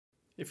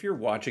If you're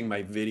watching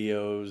my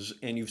videos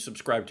and you've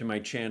subscribed to my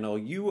channel,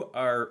 you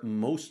are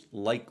most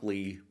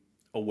likely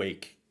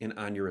awake and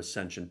on your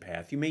ascension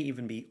path. You may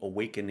even be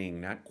awakening,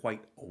 not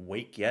quite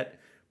awake yet,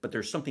 but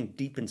there's something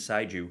deep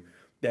inside you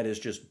that is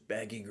just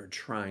begging or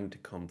trying to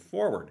come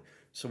forward.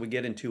 So we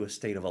get into a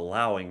state of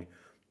allowing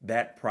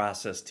that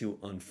process to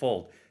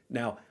unfold.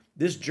 Now,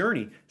 this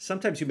journey,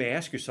 sometimes you may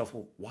ask yourself,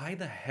 well, why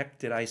the heck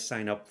did I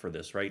sign up for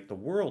this, right? The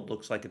world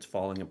looks like it's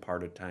falling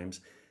apart at times.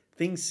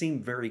 Things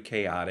seem very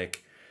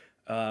chaotic.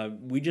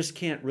 We just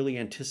can't really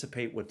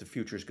anticipate what the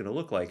future is going to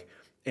look like.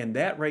 And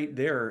that right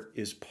there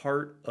is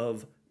part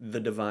of the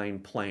divine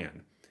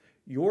plan.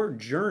 Your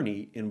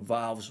journey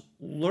involves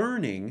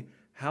learning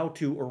how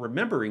to, or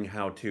remembering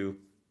how to,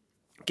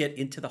 get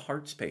into the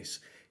heart space,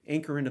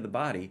 anchor into the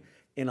body,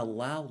 and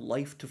allow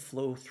life to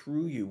flow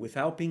through you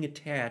without being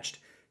attached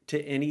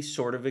to any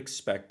sort of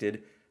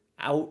expected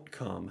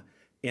outcome.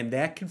 And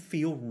that can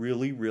feel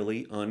really,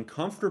 really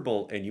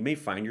uncomfortable. And you may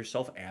find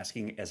yourself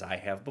asking, as I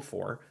have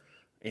before,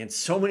 and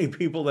so many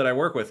people that I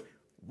work with,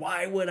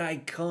 why would I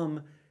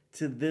come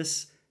to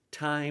this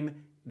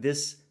time,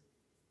 this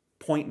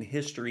point in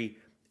history,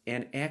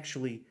 and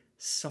actually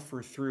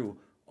suffer through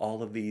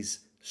all of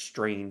these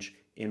strange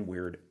and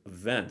weird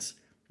events?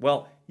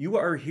 Well, you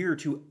are here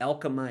to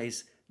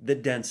alchemize the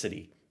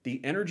density. The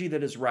energy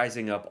that is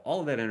rising up, all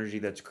of that energy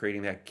that's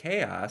creating that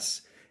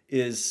chaos,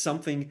 is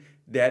something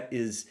that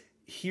is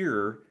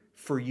here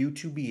for you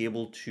to be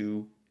able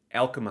to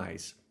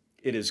alchemize.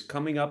 It is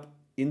coming up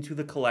into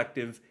the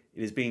collective.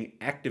 It is being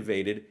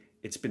activated.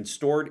 It's been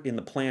stored in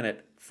the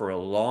planet for a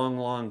long,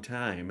 long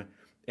time,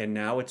 and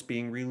now it's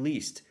being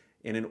released.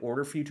 And in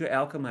order for you to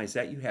alchemize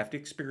that, you have to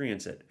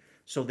experience it.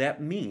 So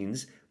that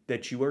means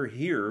that you are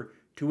here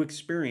to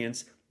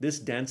experience this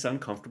dense,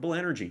 uncomfortable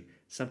energy.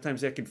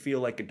 Sometimes that can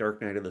feel like a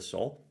dark night of the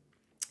soul.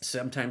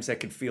 Sometimes that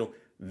can feel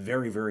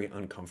very, very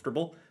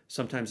uncomfortable.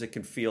 Sometimes it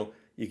can feel,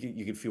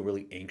 you can feel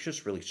really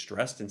anxious, really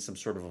stressed, in some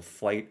sort of a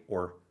flight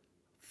or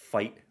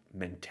fight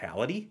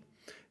mentality.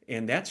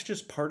 And that's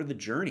just part of the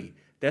journey.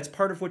 That's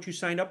part of what you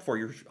signed up for.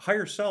 Your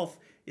higher self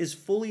is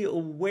fully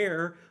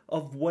aware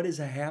of what is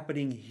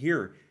happening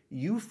here.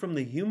 You, from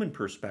the human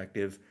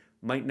perspective,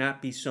 might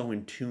not be so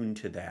in tune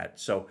to that.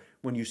 So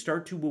when you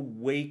start to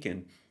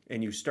awaken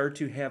and you start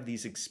to have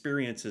these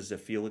experiences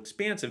that feel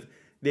expansive,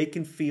 they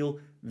can feel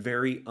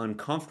very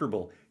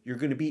uncomfortable. You're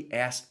going to be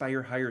asked by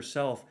your higher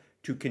self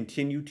to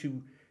continue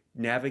to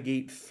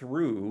navigate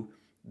through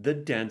the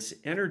dense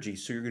energy.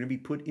 So you're going to be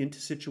put into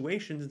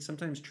situations and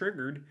sometimes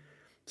triggered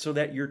so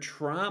that your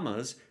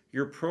traumas,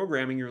 your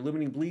programming, your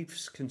limiting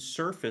beliefs can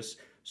surface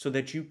so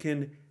that you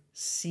can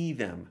see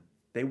them.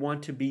 They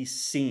want to be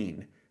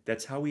seen.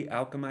 That's how we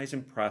alchemize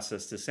and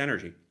process this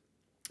energy.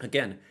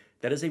 Again,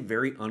 that is a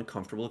very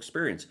uncomfortable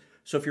experience.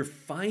 So if you're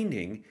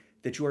finding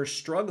that you are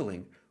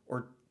struggling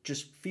or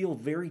just feel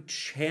very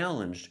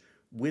challenged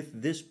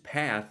with this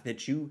path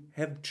that you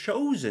have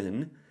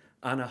chosen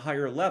on a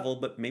higher level,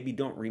 but maybe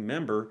don't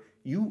remember,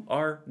 you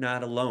are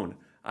not alone.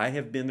 I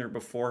have been there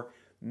before.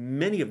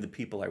 Many of the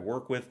people I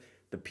work with,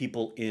 the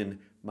people in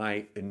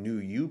my New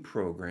You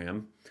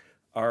program,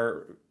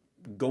 are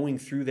going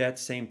through that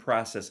same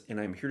process.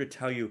 And I'm here to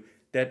tell you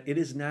that it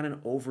is not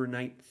an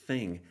overnight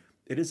thing.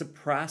 It is a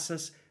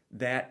process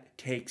that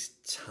takes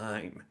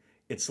time.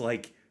 It's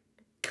like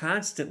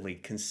constantly,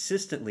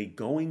 consistently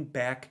going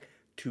back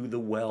to the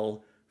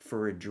well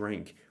for a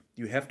drink.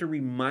 You have to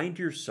remind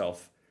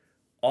yourself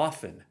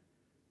often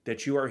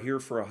that you are here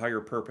for a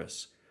higher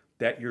purpose,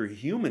 that your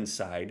human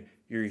side,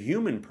 your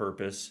human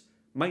purpose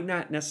might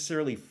not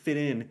necessarily fit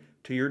in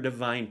to your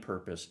divine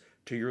purpose,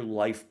 to your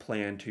life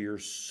plan, to your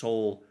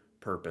soul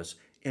purpose.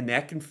 And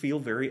that can feel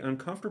very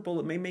uncomfortable.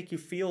 It may make you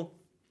feel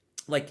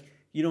like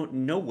you don't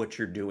know what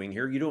you're doing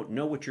here. You don't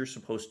know what you're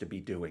supposed to be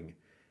doing.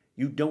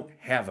 You don't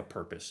have a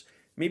purpose.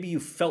 Maybe you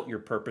felt your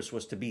purpose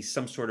was to be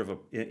some sort of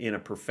in a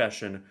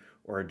profession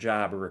or a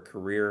job or a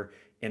career,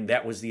 and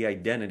that was the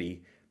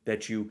identity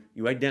that you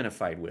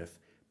identified with.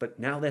 But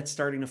now that's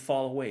starting to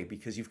fall away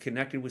because you've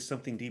connected with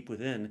something deep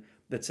within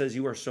that says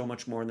you are so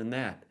much more than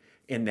that.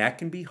 And that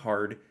can be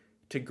hard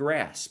to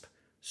grasp.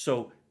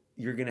 So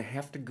you're going to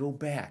have to go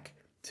back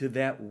to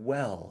that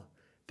well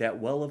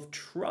of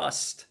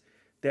trust,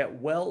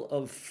 that well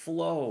of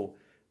flow,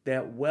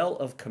 that well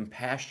of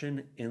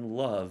compassion and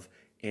love,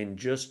 and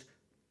just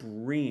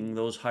bring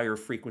those higher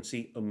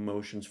frequency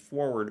emotions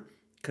forward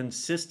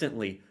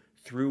consistently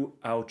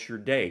throughout your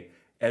day.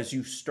 As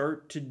you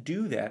start to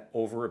do that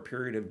over a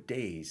period of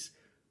days,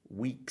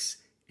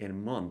 weeks,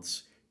 and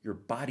months, your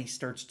body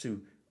starts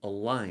to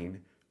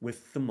align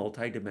with the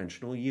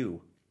multidimensional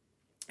you.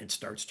 It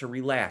starts to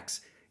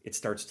relax. It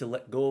starts to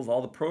let go of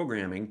all the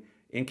programming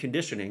and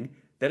conditioning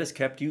that has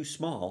kept you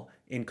small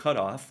and cut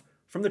off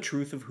from the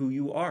truth of who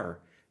you are.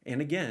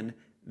 And again,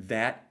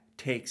 that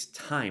takes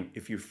time.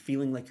 If you're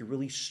feeling like you're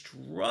really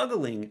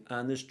struggling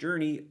on this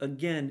journey,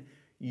 again,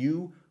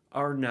 you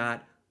are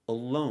not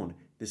alone.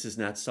 This is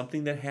not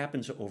something that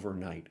happens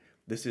overnight.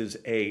 This is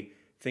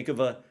think of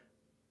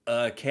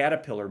a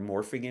caterpillar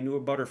morphing into a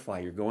butterfly.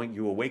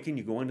 You awaken,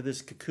 you go into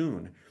this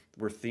cocoon.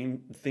 where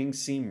things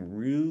seem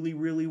really,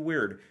 really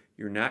weird.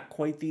 You're not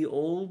quite the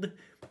old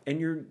and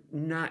you're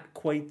not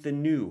quite the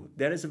new.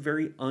 That is a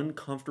very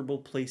uncomfortable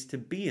place to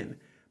be in.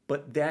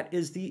 But that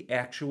is the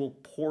actual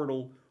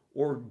portal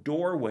or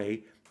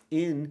doorway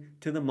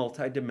into the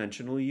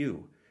multidimensional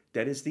you.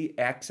 That is the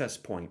access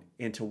point.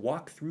 And to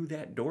walk through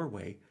that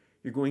doorway,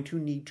 you're going to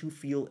need to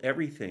feel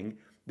everything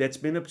that's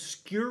been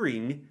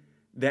obscuring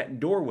that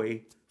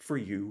doorway for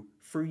you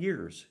for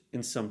years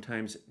and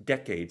sometimes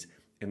decades.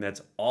 And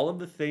that's all of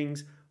the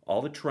things,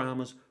 all the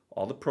traumas,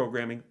 all the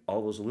programming,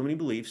 all those limiting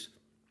beliefs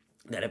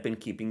that have been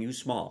keeping you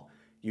small.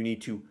 You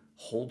need to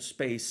hold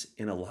space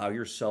and allow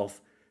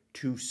yourself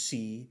to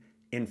see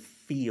and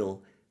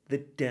feel the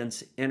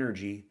dense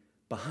energy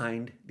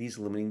behind these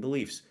limiting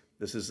beliefs.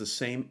 This is the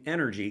same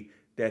energy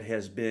that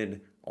has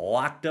been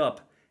locked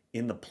up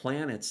in the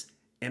planet's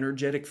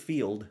energetic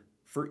field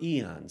for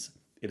eons.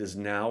 It is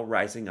now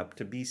rising up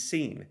to be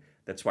seen.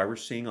 That's why we're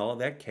seeing all of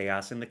that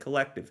chaos in the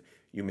collective.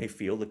 You may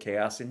feel the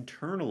chaos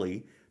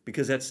internally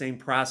because that same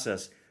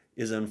process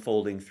is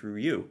unfolding through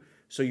you.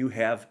 So you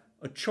have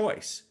a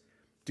choice.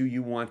 Do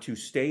you want to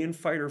stay in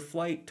fight or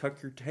flight,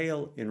 tuck your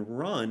tail, and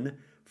run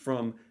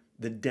from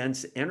the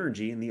dense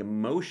energy and the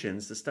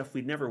emotions, the stuff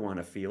we'd never want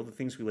to feel, the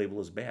things we label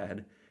as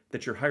bad,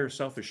 that your higher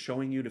self is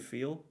showing you to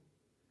feel?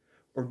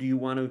 Or do you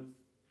want to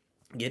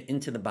get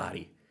into the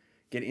body,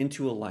 get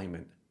into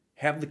alignment,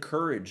 have the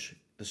courage,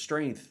 the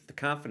strength, the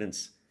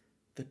confidence,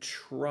 the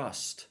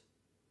trust,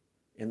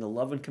 and the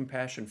love and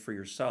compassion for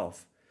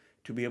yourself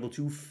to be able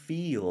to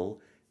feel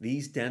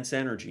these dense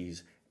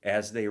energies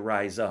as they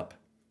rise up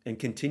and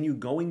continue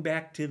going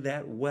back to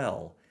that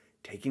well,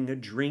 taking a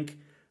drink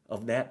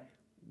of that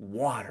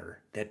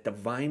water, that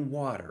divine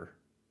water,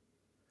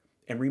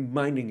 and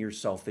reminding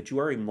yourself that you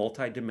are a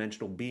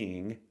multidimensional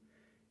being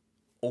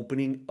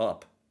opening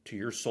up to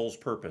your soul's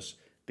purpose.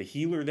 The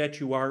healer that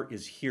you are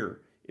is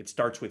here. It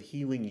starts with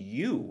healing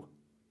you,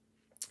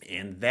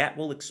 and that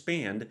will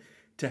expand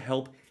to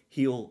help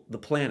heal the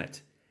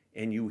planet.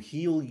 And you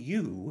heal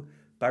you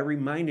by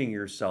reminding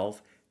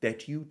yourself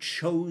that you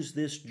chose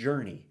this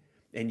journey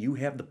and you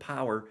have the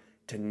power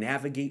to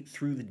navigate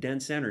through the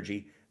dense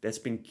energy that's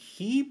been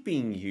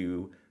keeping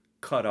you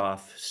cut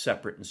off,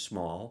 separate and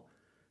small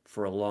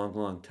for a long,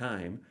 long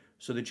time,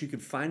 so that you can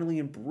finally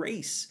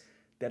embrace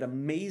that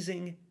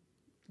amazing,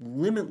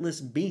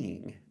 limitless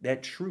being,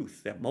 that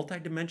truth, that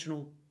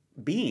multidimensional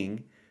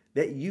being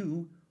that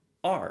you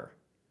are,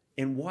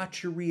 and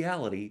watch your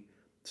reality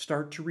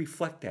start to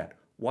reflect that.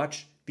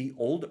 Watch the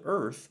old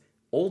earth,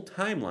 old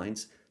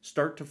timelines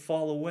start to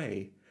fall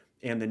away,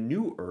 and the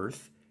new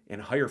earth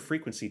and higher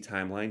frequency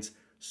timelines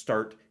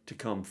start to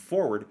come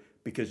forward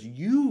because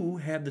you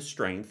had the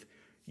strength,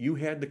 you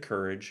had the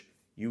courage,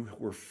 you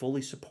were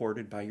fully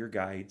supported by your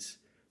guides,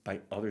 by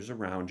others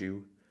around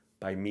you,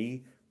 by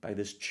me, by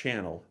this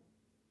channel,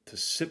 to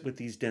sit with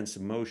these dense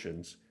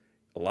emotions,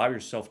 allow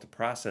yourself to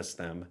process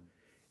them,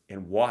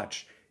 and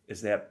watch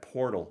as that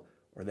portal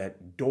or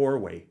that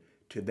doorway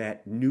to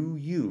that new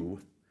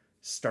you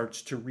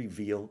starts to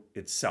reveal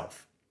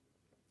itself.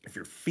 If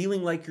you're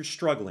feeling like you're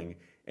struggling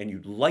and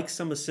you'd like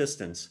some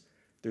assistance,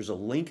 there's a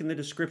link in the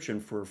description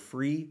for a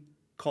free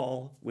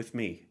call with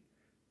me.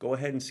 Go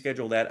ahead and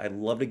schedule that. I'd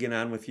love to get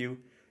on with you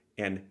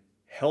and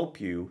help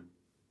you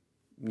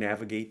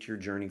navigate your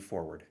journey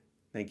forward.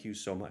 Thank you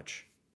so much.